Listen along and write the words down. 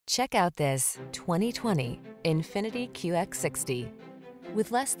Check out this 2020 INFINITI QX60.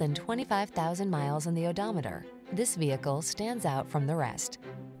 With less than 25,000 miles on the odometer, this vehicle stands out from the rest.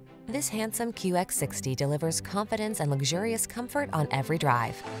 This handsome QX60 delivers confidence and luxurious comfort on every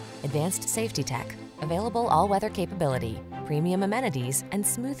drive. Advanced safety tech, available all-weather capability, premium amenities, and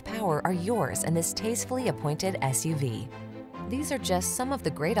smooth power are yours in this tastefully appointed SUV. These are just some of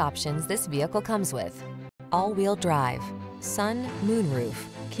the great options this vehicle comes with: all-wheel drive, sun, moonroof,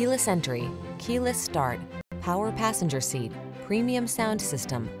 keyless entry, keyless start, power passenger seat, premium sound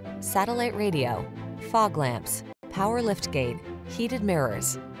system, satellite radio, fog lamps, power liftgate, heated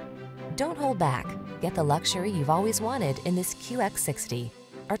mirrors. Don't hold back. Get the luxury you've always wanted in this QX60.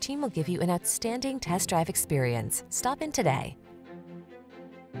 Our team will give you an outstanding test drive experience. Stop in today.